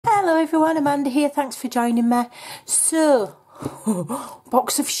Hello everyone, Amanda here, thanks for joining me. So,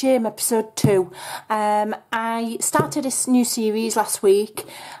 Box of Shame episode 2. I started this new series last week,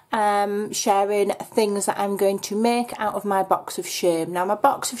 sharing things that I'm going to make out of my box of shame. Now my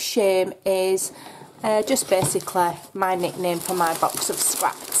box of shame is just basically my nickname for my box of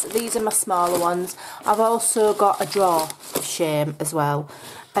scraps. These are my smaller ones. I've also got a drawer of shame as well,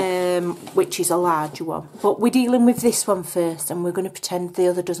 which is a larger one, but we're dealing with this one first and we're going to pretend the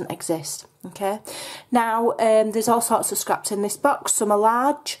other doesn't exist. Okay, now there's all sorts of scraps in this box. Some are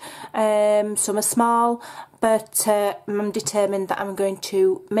large, some are small, but I'm determined that I'm going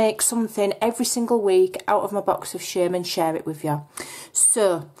to make something every single week out of my box of shame and share it with you.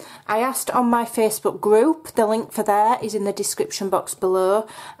 So I asked on my Facebook group, the link for there is in the description box below,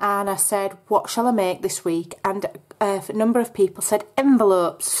 and I said what shall I make this week, and a number of people said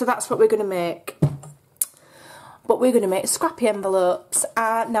envelopes, so that's what we're going to make. But we're going to make scrappy envelopes.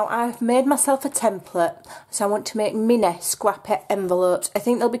 Now I've made myself a template, so I want to make mini scrappy envelopes. I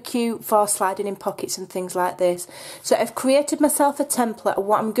think they'll be cute for sliding in pockets and things like this. So I've created myself a template, and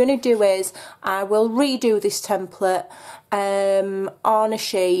what I'm going to do is I will redo this template on a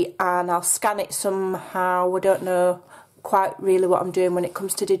sheet and I'll scan it somehow. I don't know quite really what I'm doing when it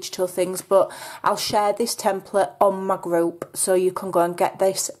comes to digital things, but I'll share this template on my group so you can go and get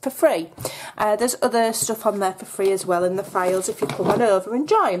this for free. There's other stuff on there for free as well in the files if you come on over and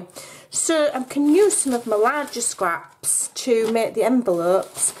join. So I can use some of my larger scraps to make the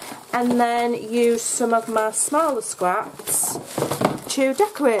envelopes and then use some of my smaller scraps to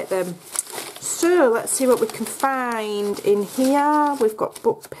decorate them. So let's see what we can find in here. We've got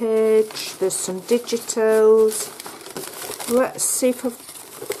book page, there's some digitals. Let's see if I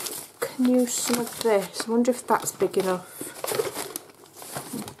can use some of this. I wonder if that's big enough.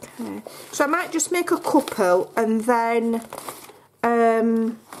 Okay, so I might just make a couple and then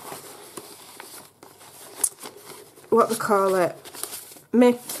what they call it,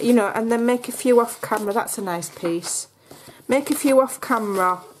 and then make a few off camera. That's a nice piece. Make a few off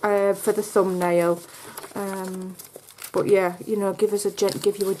camera for the thumbnail, but yeah, give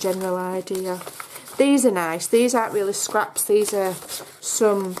you a general idea. These are nice. These aren't really scraps. These are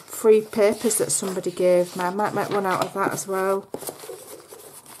some free papers that somebody gave me. I might make one out of that as well.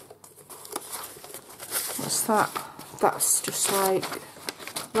 What's that? That's just like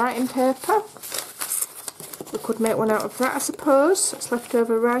writing paper. We could make one out of that, I suppose. It's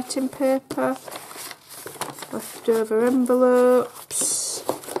leftover writing paper. Leftover envelopes.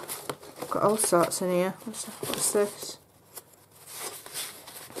 Got all sorts in here. What's this?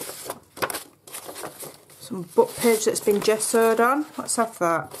 Some book page that's been gessoed on. Let's have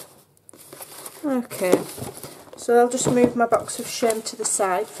that. Okay, so I'll just move my box of shame to the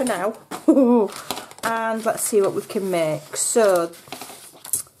side for now. And let's see what we can make. So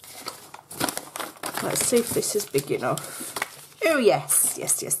let's see if this is big enough. Oh yes,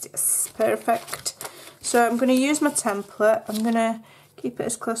 yes, perfect. So I'm going to use my template. I'm going to keep it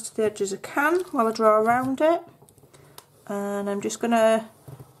as close to the edge as I can while I draw around it, and I'm just going to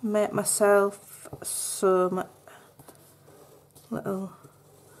make myself some little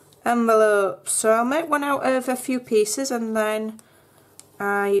envelopes. So I'll make one out of a few pieces and then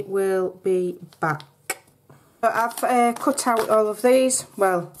I will be back. But I've cut out all of these.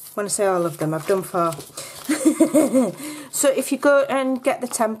 Well, when I say all of them, I've done 4. So if you go and get the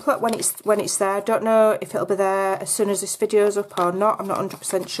template when it's there, I don't know if it'll be there as soon as this video's up or not, I'm not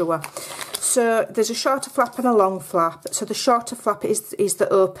 100% sure. So there's a shorter flap and a long flap. So the shorter flap is the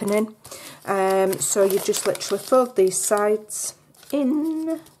opening. So you just literally fold these sides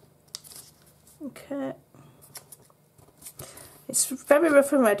in. Okay. It's very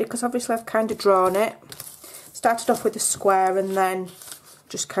rough and ready because obviously I've kind of drawn it. Started off with a square and then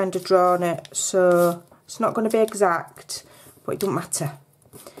just kind of drawn it. So it's not going to be exact, but it doesn't matter.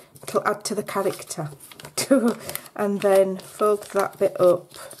 It'll add to the character. And then fold that bit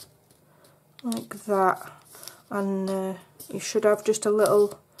up like that, and you should have just a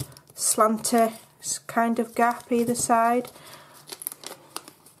little slanty kind of gap either side.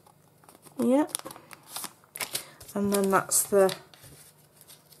 Yep. And then that's the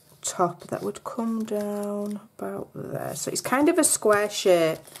top that would come down about there. So it's kind of a square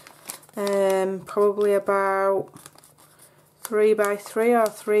shape, probably about 3 by 3 or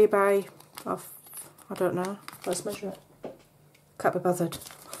 3 by, I don't know. Let's measure it. Can't be bothered.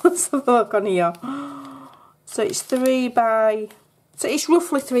 Let's have a look on here. So it's 3 by, so it's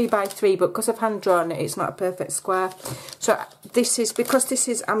roughly 3 by 3, but because I've hand drawn it, it's not a perfect square. So this is, because this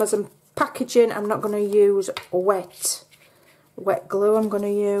is Amazon packaging, I'm not going to use wet glue. I'm going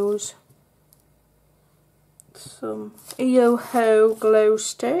to use some Yo-Ho glow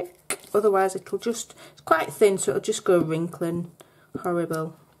stick, otherwise it'll just, it's quite thin so it'll just go wrinkling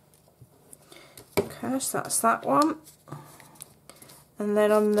horrible. Okay, so that's that one. And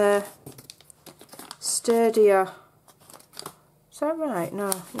then on the sturdier, is that right?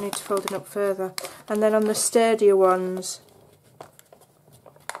 No, you need to fold it up further. And then on the sturdier ones,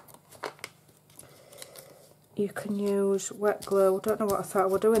 you can use wet glue. Don't know what I thought I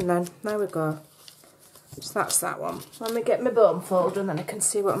was doing then. There we go. So that's that one. Let me get my bone folder and then I can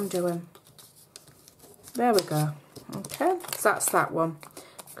see what I'm doing. There we go. Okay, so that's that one,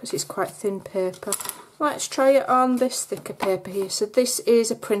 because it's quite thin paper. Let's try it on this thicker paper here. So this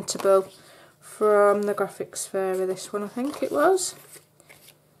is a printable from the Graphics Fairy, this one I think it was.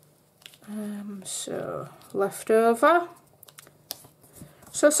 So leftover.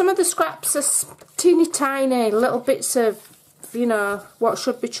 So some of the scraps are teeny tiny, little bits of, you know, what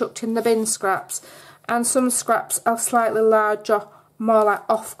should be chucked in the bin scraps. And some scraps are slightly larger, more like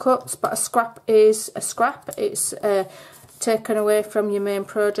offcuts, but a scrap is a scrap. It's taken away from your main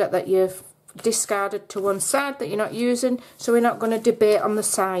project that you've discarded to one side that you're not using. So we're not going to debate on the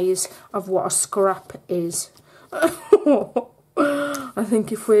size of what a scrap is. I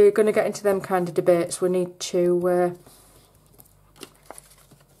think if we're going to get into them kind of debates, we need to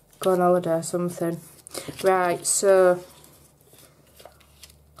go on holiday or something. Right, so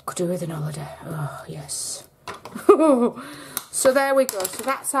I could do with an holiday. Oh, yes. So there we go. So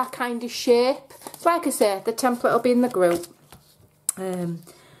that's our kind of shape. So like I say, the template will be in the group.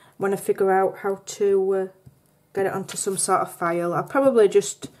 When I figure out how to get it onto some sort of file, I'll probably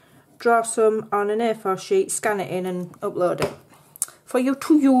just draw some on an A4 sheet, scan it in and upload it for you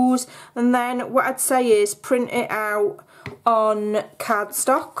to use. And then what I'd say is print it out on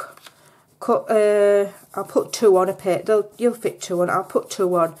cardstock. I'll put 2 on a page. You'll fit 2 on. I'll put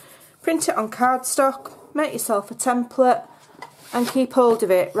 2 on. Print it on cardstock. Make yourself a template and keep hold of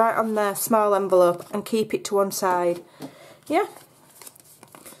it right on the small envelope and keep it to one side. Yeah.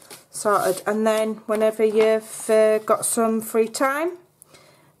 Sorted. And then whenever you've got some free time,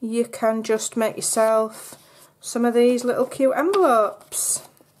 you can just make yourself some of these little cute envelopes.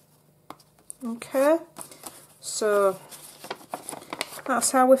 Okay. So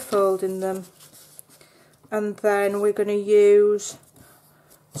that's how we're folding them. And then we're going to use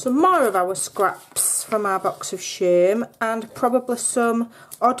some more of our scraps from our box of shame and probably some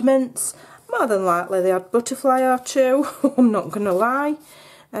oddments. More than likely the odd butterfly or 2. I'm not going to lie.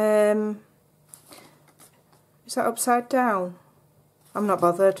 Is that upside down? I'm not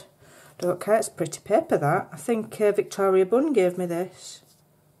bothered. Don't care, it's pretty paper that. I think Victoria Bunn gave me this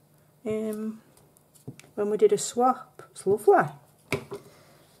when we did a swap. It's lovely.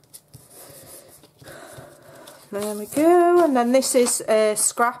 There we go. And then this is a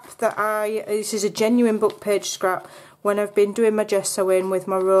scrap that this is a genuine book page scrap. When I've been doing my gessoing with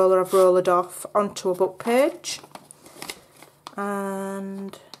my roller, I've rolled off onto a book page.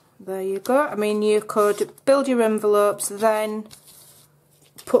 And there you go. I mean, you could build your envelopes, then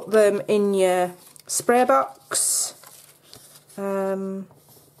put them in your spray box. I'm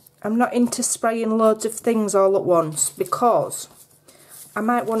not into spraying loads of things all at once because I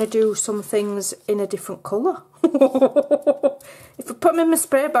might want to do some things in a different colour. If I put them in my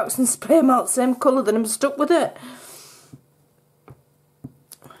spray box and spray them all the same colour, then I'm stuck with it.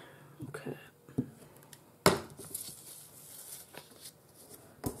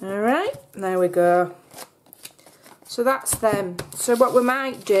 Alright, there we go. So that's them. So what we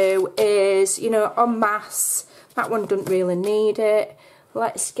might do is, you know, en masse, that one doesn't really need it.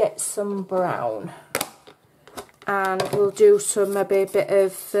 Let's get some brown. And we'll do some, maybe a bit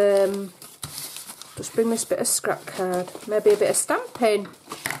of, just bring this bit of scrap card, maybe a bit of stamping.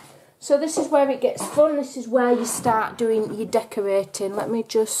 So this is where it gets fun, this is where you start doing your decorating. Let me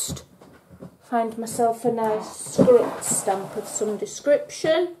just find myself a nice script stamp of some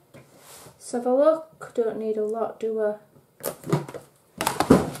description. Let's have a look. Don't need a lot, do I?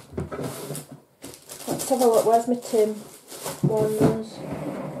 Let's have a look. Where's my tin ones?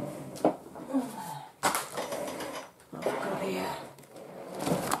 What have I got here?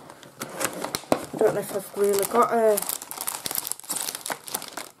 I don't know if I've really got a...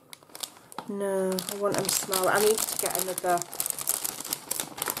 No, I want them smaller. I need to get another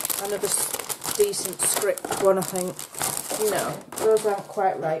decent script one, I think. You know, those aren't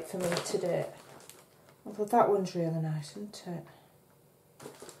quite right for me today. Although that one's really nice, isn't it?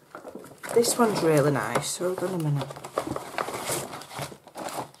 This one's really nice. Hold on a minute.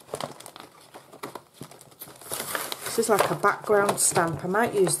 This is like a background stamp. I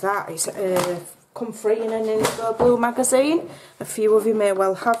might use that. It's come free in an Indigo Blue magazine. A few of you may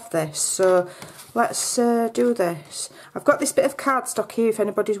well have this. So let's do this. I've got this bit of cardstock here, if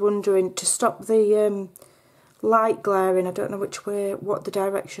anybody's wondering, to stop the light glaring. I don't know what the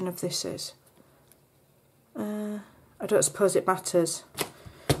direction of this is. I don't suppose it matters.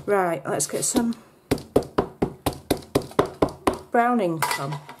 Right, let's get some brown ink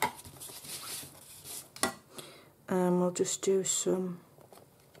on. And we'll just do some...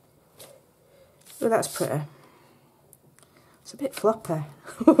 Oh, that's pretty. It's a bit floppy.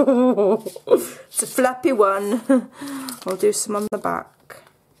 It's a floppy one. We'll do some on the back.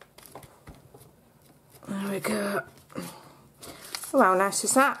 There we go. Oh, how nice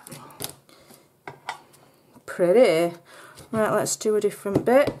is that? Pretty. Right, let's do a different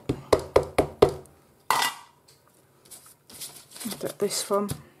bit. Get this one.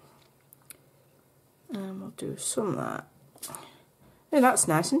 And we'll do some of that. Oh, that's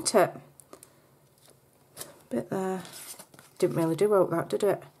nice, isn't it? Bit there. Didn't really do out that, did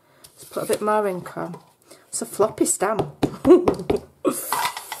it? Let's put a bit more ink on. It's a floppy stamp.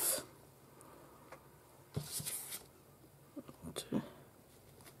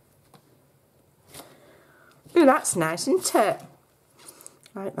 Ooh, that's nice, isn't it?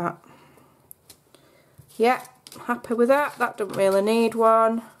 Like that. Yeah, happy with that. That doesn't really need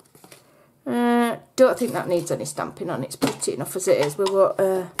one. Don't think that needs any stamping on. It's pretty enough as it is. We won't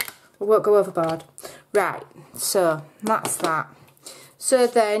go overboard. Right, so that's that. So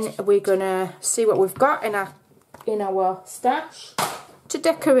then we're gonna see what we've got in our stash to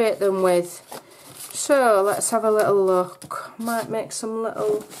decorate them with. So let's have a little look. Might make some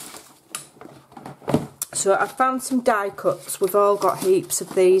little... So I found some die cuts. We've all got heaps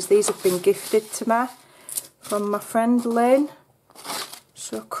of these. These have been gifted to me from my friend Lynn.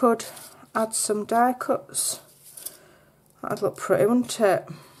 So I could add some die cuts. That'd look pretty, wouldn't it?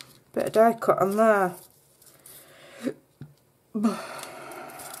 Bit of die cut on there.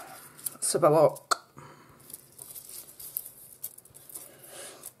 Let's have a look.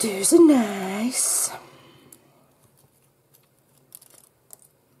 Those are nice.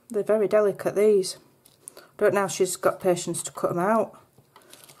 They're very delicate, these. Don't know if she's got patience to cut them out.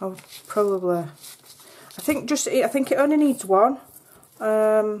 I'll probably... I think it only needs one.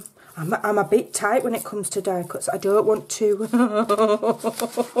 I'm a bit tight when it comes to die cuts. I don't want to...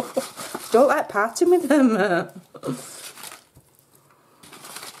 don't like parting with them.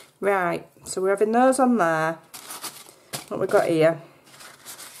 Right, so we're having those on there. What we got here?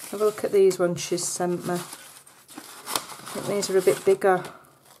 Have a look at these ones she's sent me. I think these are a bit bigger.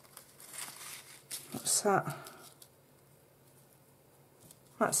 What's that?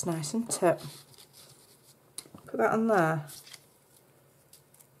 That's nice, isn't it? Put that on there.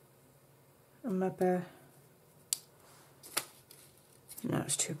 And maybe... No,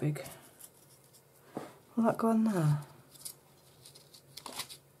 it's too big. Will that go on there?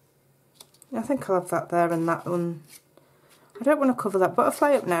 I think I'll have that there and that one. I don't want to cover that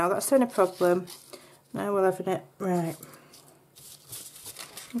butterfly up now, that's the only problem. Now we're having it. Right.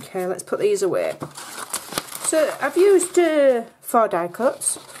 Okay, let's put these away. So I've used 4 die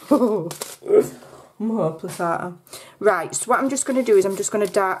cuts. I'm hopeless at them. Right, so what I'm just going to do is I'm just going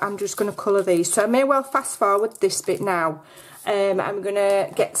to colour these. So I may well fast forward this bit now. I'm going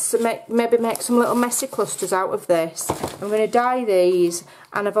to get some, maybe make some little messy clusters out of this. I'm going to dye these,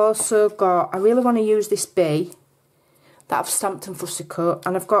 and I've also got, I really want to use this bee that I've stamped and fussy cut,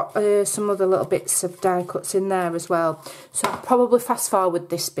 and I've got some other little bits of die cuts in there as well. So I'll probably fast forward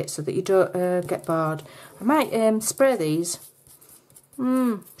this bit so that you don't get bored. I might spray these.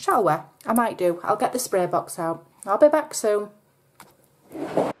 Shall we? I might do. I'll get the spray box out. I'll be back soon.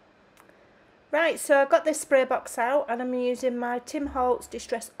 Right, so I've got this spray box out and I'm using my Tim Holtz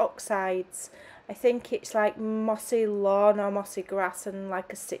Distress Oxides. I think it's like mossy lawn or mossy grass and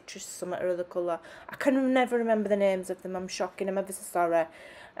like a citrus something or other colour. I can never remember the names of them, I'm shocking, I'm ever so sorry.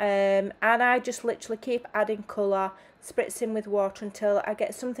 And I just literally keep adding colour, spritzing with water until I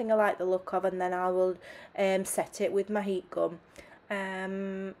get something I like the look of, and then I will set it with my heat gun.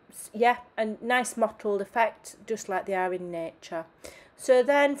 Yeah, a nice mottled effect, just like they are in nature. So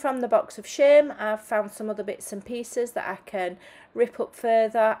then from the box of shame, I've found some other bits and pieces that I can rip up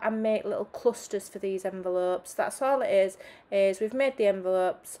further and make little clusters for these envelopes. That's all it is we've made the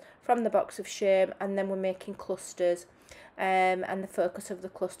envelopes from the box of shame and then we're making clusters. And the focus of the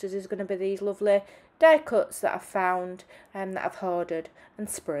clusters is going to be these lovely die cuts that I've found and that I've hoarded and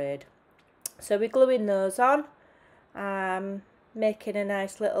sprayed. So we're gluing those on, making a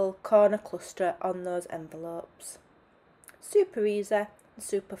nice little corner cluster on those envelopes. Super easy and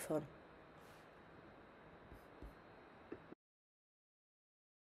super fun.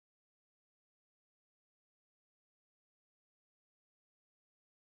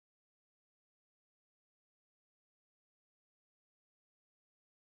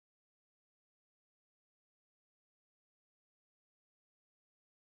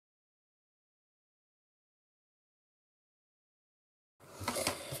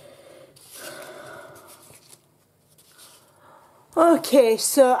 Okay,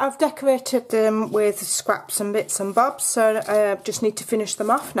 so I've decorated them with scraps and bits and bobs, so I just need to finish them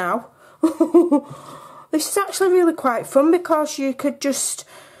off now. This is actually really quite fun because you could just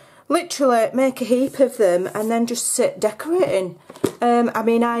literally make a heap of them and then just sit decorating. I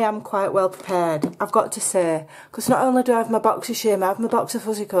mean, I am quite well prepared, I've got to say, because not only do I have my box of shame, I have my box of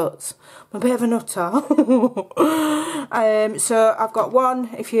fuzzy cuts. I'm a bit of a nutter. So I've got one,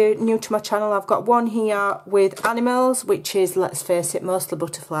 if you're new to my channel, I've got one here with animals, which is, let's face it, mostly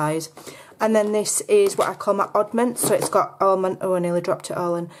butterflies. And then this is what I call my oddments, so it's got all my, oh I nearly dropped it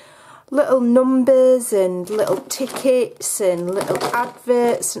all in, little numbers and little tickets and little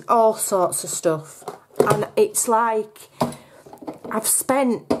adverts and all sorts of stuff. And it's like, I've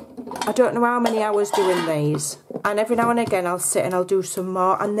spent, I don't know how many hours doing these, and every now and again I'll sit and I'll do some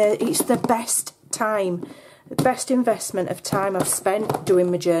more, and it's the best time, the best investment of time I've spent doing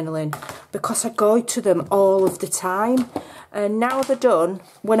my journaling, because I go to them all of the time. And now they're done,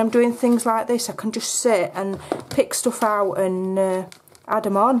 when I'm doing things like this, I can just sit and pick stuff out and add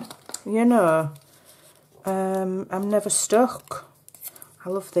them on, you know. I'm never stuck. I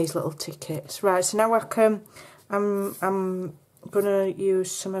love these little tickets. Right, so now I can, I'm gonna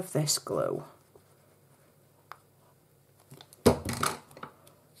use some of this glue.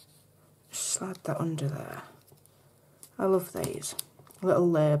 Slide that under there. I love these little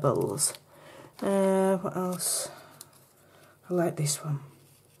labels. What else? I like this one.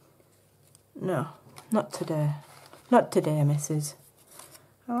 No, not today. Not today, missus.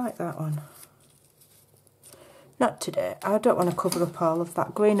 I like that one. Not today. I don't want to cover up all of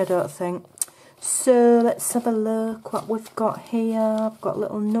that green, I don't think. So let's have a look what we've got here. I've got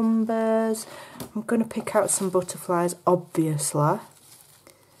little numbers. I'm going to pick out some butterflies, obviously.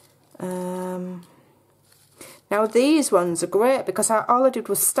 Now these ones are great because all I did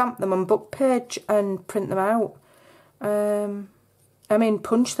was stamp them on book page and print them out. I mean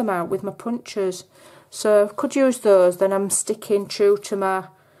punch them out with my punchers. So I could use those, then I'm sticking true to my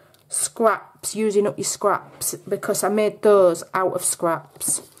scraps, using up your scraps, because I made those out of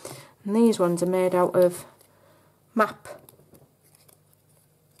scraps. And these ones are made out of map.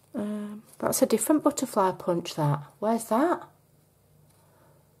 That's a different butterfly punch, that. Where's that?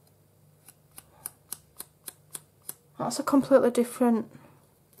 That's a completely different...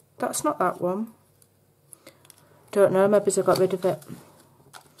 That's not that one. Don't know, maybe I got rid of it.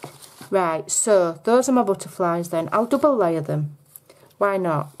 Right, so those are my butterflies then. I'll double layer them. Why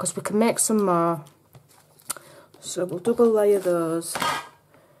not? Because we can make some more. So we'll double layer those.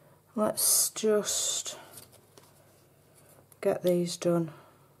 Let's just get these done.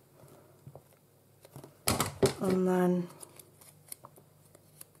 And then...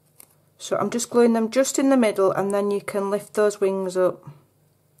 So I'm just gluing them just in the middle, and then you can lift those wings up.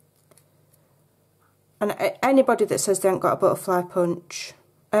 And anybody that says they haven't got a butterfly punch,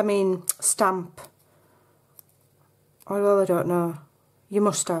 I mean stamp, oh well, I don't know, you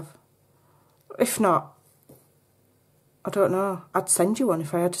must have. If not, I don't know, I'd send you one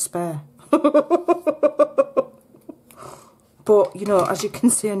if I had to spare. But you know, as you can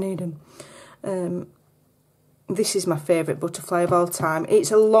see, I need them. This is my favourite butterfly of all time.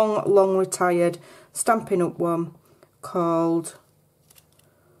 It's a long retired Stampin' Up one called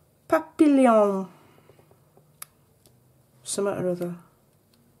Papillon something or other.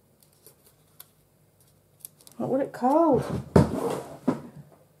 What was it called?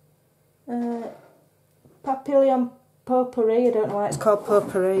 Papillon Potpourri. I don't know why it's called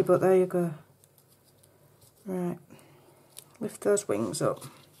Potpourri, but there you go. Right, lift those wings up.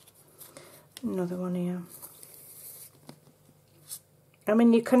 Another one here. I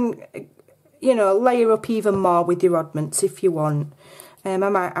mean, you can, you know, layer up even more with your oddments if you want. I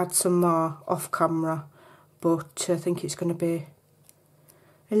might add some more off camera, but I think it's going to be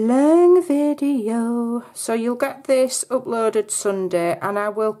a long video. So you'll get this uploaded Sunday, and I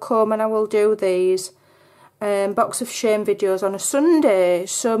will come and I will do these box of shame videos on a Sunday.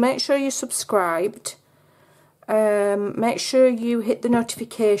 So make sure you're subscribed. Make sure you hit the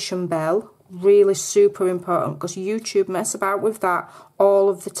notification bell. Really super important, because YouTube mess about with that all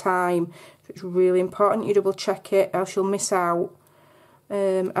of the time. It's really important you double check it, else you'll miss out.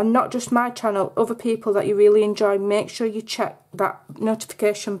 And not just my channel, other people that you really enjoy, make sure you check that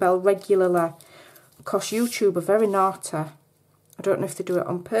notification bell regularly, because YouTube are very naughty. I don't know if they do it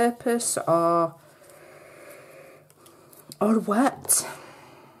on purpose or what.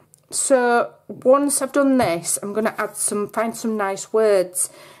 So once I've done this, I'm going to add find some nice words.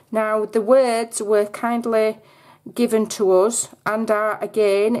 Now the words were kindly given to us and are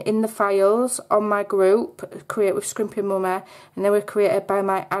again in the files on my group, Create with Scrimpingmommy, and they were created by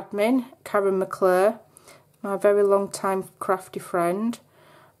my admin, Karen McClure. my very long time crafty friend,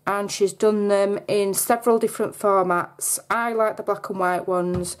 and she's done them in several different formats. I like the black and white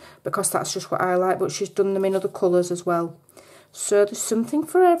ones because that's just what I like, but she's done them in other colours as well. So there's something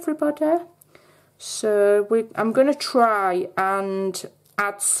for everybody. So I'm going to try and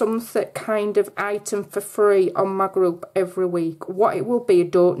add some kind of item for free on my group every week. What it will be, I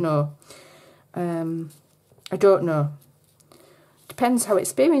don't know. I don't know. Depends how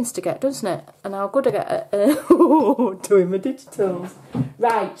experienced I get, doesn't it? And how good I get at doing my digitals.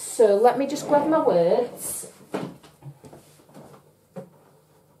 Right, so let me just grab my words.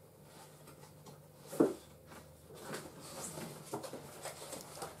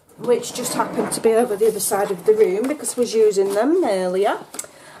 Which just happened to be over the other side of the room because I was using them earlier.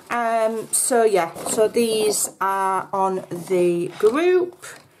 So yeah, so these are on the group,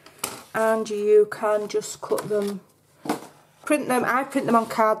 and you can just cut them, print them. I print them on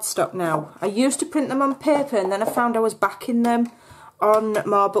cardstock now. I used to print them on paper, and then I found I was backing them on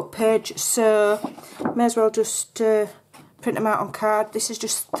more book page, so may as well just print them out on card. This is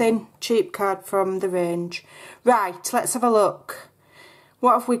just thin, cheap card from the range. Right, let's have a look.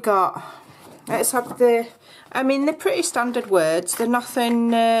 What have we got? Let's have the, I mean, they're pretty standard words. They're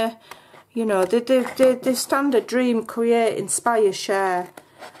nothing, you know, they're standard: dream, create, inspire, share.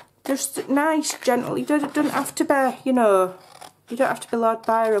 Just nice, gentle. You don't have to be, you know, you don't have to be Lord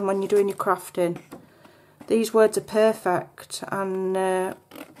Byron when you're doing your crafting. These words are perfect, and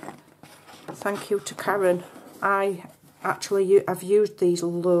thank you to Karen. I've used these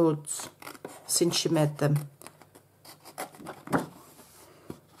loads since she made them.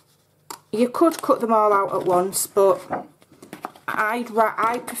 You could cut them all out at once, but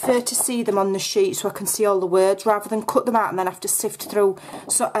I prefer to see them on the sheet so I can see all the words, rather than cut them out and then have to sift through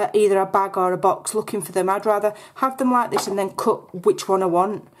either a bag or a box looking for them. I'd rather have them like this and then cut which one I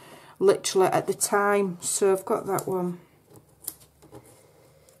want, literally at the time. So I've got that one.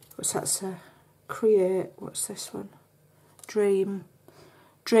 What's that say? Create. What's this one? Dream.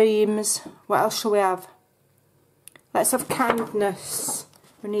 Dreams. What else shall we have? Let's have kindness.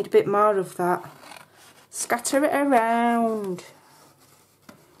 We need a bit more of that. Scatter it around.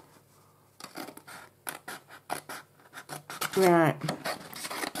 Right.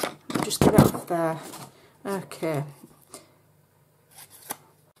 Just get it off there. Okay.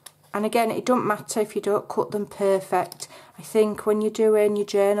 And again, it don't matter if you don't cut them perfect. I think when you're doing your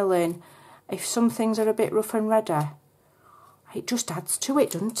journaling, if some things are a bit rough and ready, it just adds to it,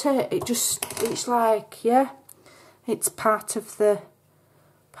 doesn't it? It's like, yeah, it's part of the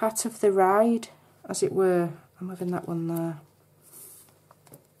ride, as it were. I'm having that one there.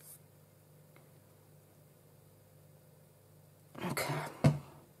 Okay.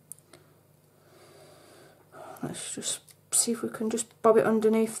 Let's just see if we can just bob it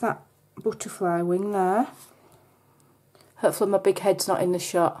underneath that butterfly wing there. Hopefully my big head's not in the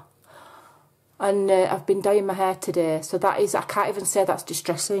shot. And I've been dyeing my hair today, so that is, I can't even say that's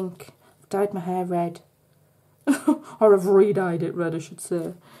distress ink. I've dyed my hair red. Or I've re-dyed it red, I should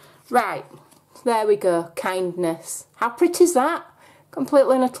say. Right, there we go, kindness. How pretty is that?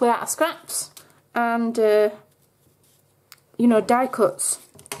 Completely and utterly out of scraps. And, you know, die cuts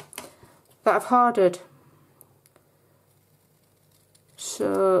that I've hoarded.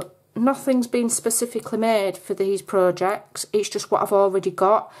 So, nothing's been specifically made for these projects. It's just what I've already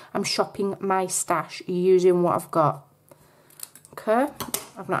got. I'm shopping my stash using what I've got. Okay,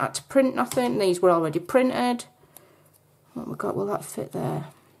 I've not had to print nothing. These were already printed. What we got, will that fit there?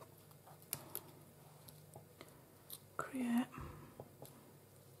 Create.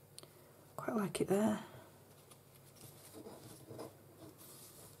 Quite like it there.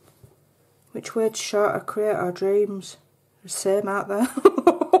 Which word's shorter, create or dreams? They're the same, aren't they?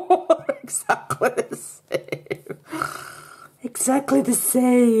 Exactly the same. Exactly the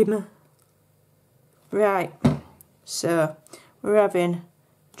same. Right, so we're having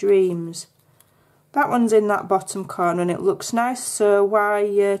dreams. That one's in that bottom corner and it looks nice, so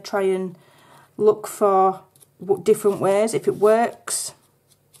why try and look for different ways? If it works,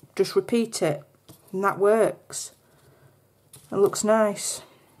 just repeat it, and that works. It looks nice.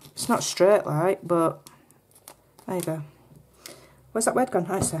 It's not straight like, but there you go. Where's that word gone?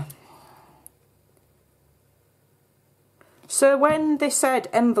 Right there. So when they said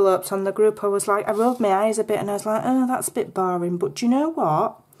envelopes on the group, I was like, I rolled my eyes a bit and I was like, oh, that's a bit boring. But do you know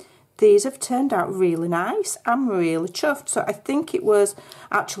what? These have turned out really nice. I'm really chuffed. So I think it was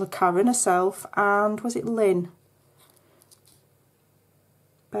actually Karen herself, and was it Lynn?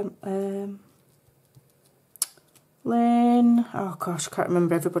 Lynn, oh gosh, I can't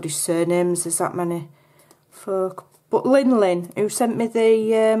remember everybody's surnames. There's that many folk. But Lynn, who sent me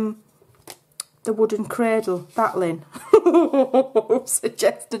the the wooden cradle, that Lynn,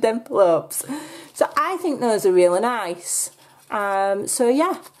 suggested envelopes. So I think those are really nice. So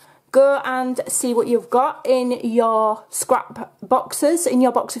yeah, go and see what you've got in your scrap boxes, in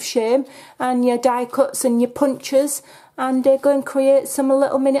your box of shame, and your die cuts and your punches, and go and create some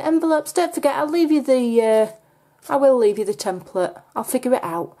little mini envelopes. Don't forget, I will leave you the template. I'll figure it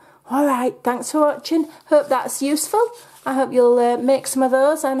out. Alright, thanks for watching. Hope that's useful. I hope you'll make some of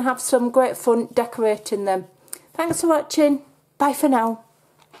those and have some great fun decorating them. Thanks for watching. Bye for now.